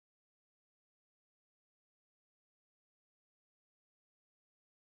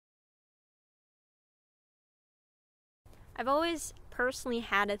I've always personally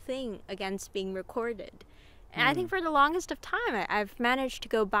had a thing against being recorded. And I think for the longest of time, I've managed to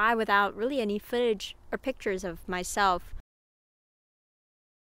go by without really any footage or pictures of myself.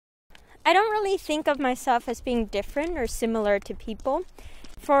 I don't really think of myself as being different or similar to people.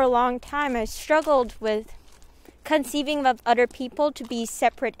 For a long time, I struggled with conceiving of other people to be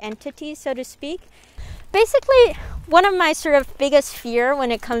separate entities, so to speak. Basically, one of my sort of biggest fear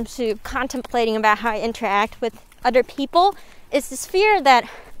when it comes to contemplating about how I interact with other people is this fear that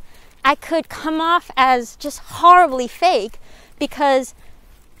I could come off as just horribly fake because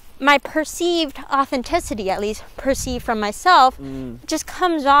my perceived authenticity, at least perceived from myself, just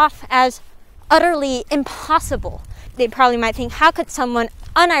comes off as utterly impossible. They probably might think, how could someone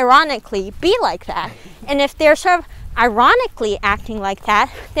unironically be like that? And if they're sort of ironically acting like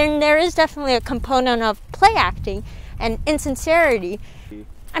that, then there is definitely a component of play acting and insincerity.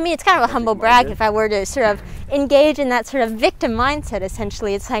 I mean, it's kind of a humble brag if I were to sort of engage in that sort of victim mindset,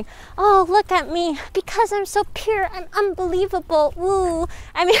 essentially. It's like, oh, look at me. Because I'm so pure, I'm unbelievable. Woo.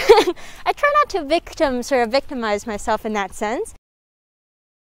 I mean, I try not to victimize myself in that sense.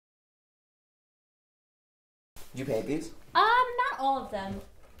 Do you paint these? Not all of them.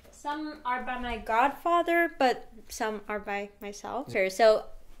 Some are by my godfather, but some are by myself. Sure. So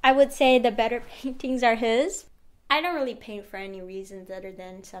I would say the better paintings are his. I don't really paint for any reasons other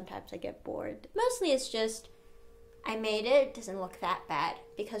than sometimes I get bored. Mostly it's just, I made it, it doesn't look that bad.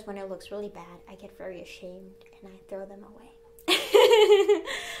 Because when it looks really bad, I get very ashamed and I throw them away.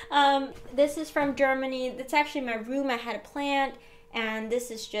 This is from Germany. It's actually my room. I had a plant. And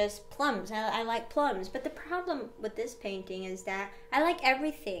this is just plums. I like plums. But the problem with this painting is that I like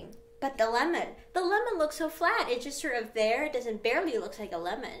everything but the lemon. The lemon looks so flat. It's just sort of there. It doesn't barely looks like a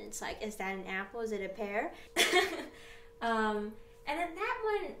lemon. It's like, is that an apple? Is it a pear? And then that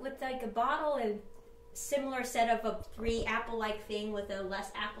one with like a bottle and similar setup of 3 apple-like thing with a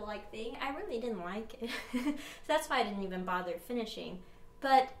less apple-like thing, I really didn't like it. So that's why I didn't even bother finishing.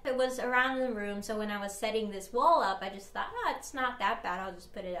 But it was around the room, so when I was setting this wall up, I just thought, oh, it's not that bad, I'll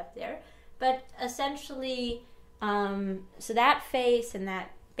just put it up there. But essentially, so that face and that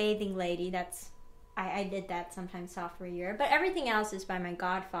bathing lady, I did that sometime sophomore year. But everything else is by my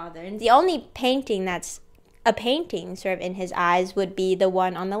godfather. And the only painting that's a painting, sort of in his eyes, would be the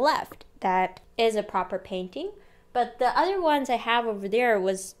one on the left. That is a proper painting. But the other ones I have over there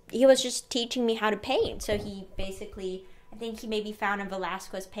he was just teaching me how to paint. So he basically, I think he maybe found a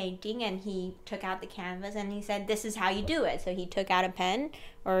Velasquez painting and he took out the canvas and he said, this is how you do it. So he took out a pen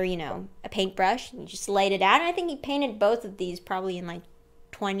or, a paintbrush and he just laid it out. And I think he painted both of these probably in like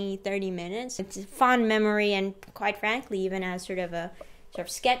 20, 30 minutes. It's a fond memory, and quite frankly, even as sort of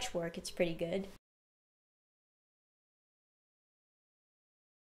sketch work, it's pretty good.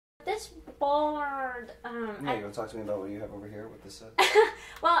 This board, you want to talk to me about what you have over here with this set?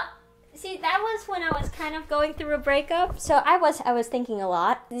 Well, see, that was when I was kind of going through a breakup, so I was thinking a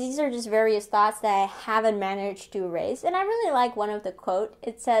lot. These are just various thoughts that I haven't managed to erase, and I really like one of the quote.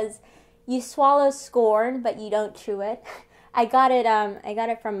 It says, "You swallow scorn, but you don't chew it." I got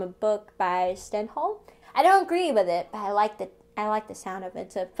it from a book by Stenholm. I don't agree with it, but I like the sound of it.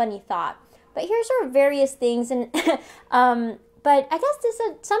 It's a funny thought. But here's sort of various things, and but I guess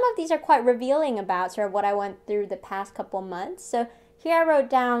some of these are quite revealing about sort of what I went through the past couple months. So here I wrote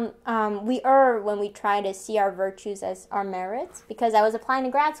down, we err when we try to see our virtues as our merits, because I was applying to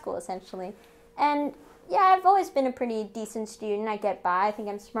grad school, essentially. And yeah, I've always been a pretty decent student. I get by. I think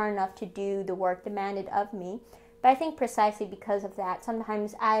I'm smart enough to do the work demanded of me. But I think precisely because of that,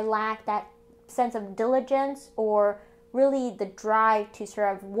 sometimes I lack that sense of diligence or really the drive to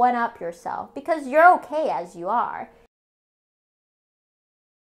sort of one-up yourself, because you're okay as you are.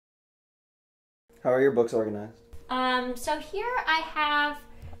 How are your books organized? So here I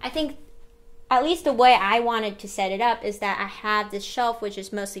think, at least the way I wanted to set it up is that I have this shelf which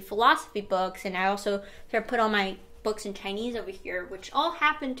is mostly philosophy books, and I also sort of put all my books in Chinese over here, which all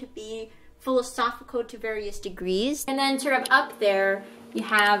happen to be philosophical to various degrees. And then sort of up there, you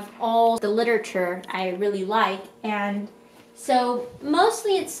have all the literature I really like. And so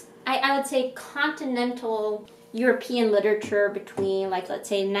mostly it's, I would say, continental European literature between, like, let's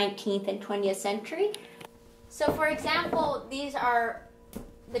say 19th and 20th century. So for example, these are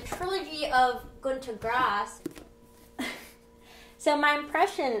the trilogy of Günter Grass. So my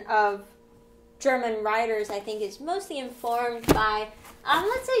impression of German writers, I think, is mostly informed by,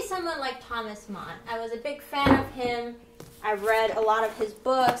 let's say, someone like Thomas Mann. I was a big fan of him. I read a lot of his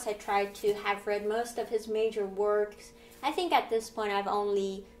books. I tried to have read most of his major works. I think at this point I've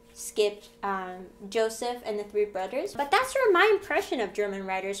only skipped Joseph and the Three Brothers. But that's sort of my impression of German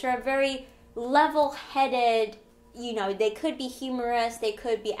writers, sort of very level-headed, you know, they could be humorous, they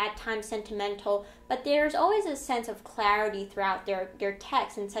could be at times sentimental, but there's always a sense of clarity throughout their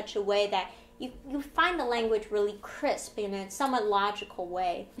text in such a way that you find the language really crisp in a somewhat logical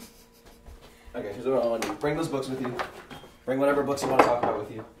way. Okay, here's what I want to do. Bring those books with you. Bring whatever books you want to talk about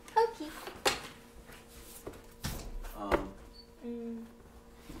with you. Okay.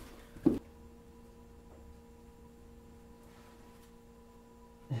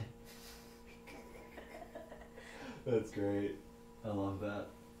 That's great. I love that.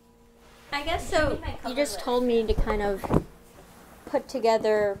 I guess so. You just told me to kind of put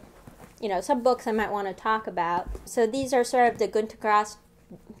together, you know, some books I might want to talk about. So these are sort of the Günter Grass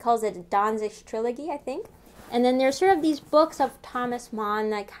calls it a Danzig trilogy, I think. And then there's sort of these books of Thomas Mann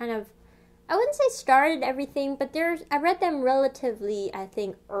that kind of, I wouldn't say started everything, but I read them relatively, I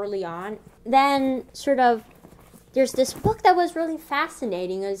think, early on. Then sort of there's this book that was really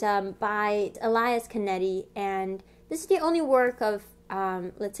fascinating. It was by Elias Canetti, and this is the only work of,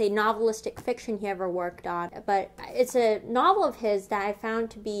 let's say, novelistic fiction he ever worked on. But it's a novel of his that I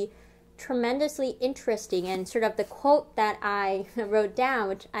found to be tremendously interesting, and sort of the quote that I wrote down,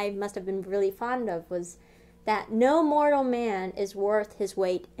 which I must have been really fond of, was that no mortal man is worth his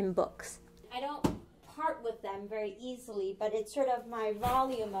weight in books. I don't part with them very easily, but it's sort of my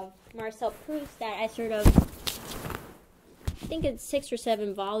volume of Marcel Proust that I sort of, I think it's 6 or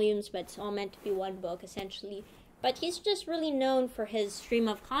 7 volumes, but it's all meant to be one book essentially. But he's just really known for his stream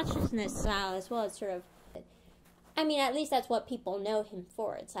of consciousness style as well as sort of, I mean, at least that's what people know him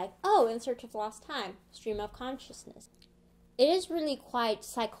for. It's like, oh, In Search of Lost Time, stream of consciousness. It is really quite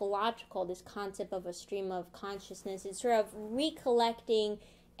psychological, this concept of a stream of consciousness. It's sort of recollecting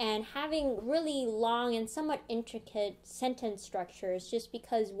and having really long and somewhat intricate sentence structures just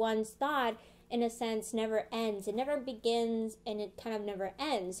because one's thought, in a sense, never ends. It never begins and it kind of never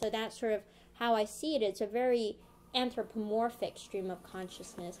ends. So that's sort of how I see it. It's a very anthropomorphic stream of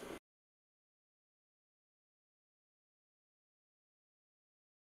consciousness.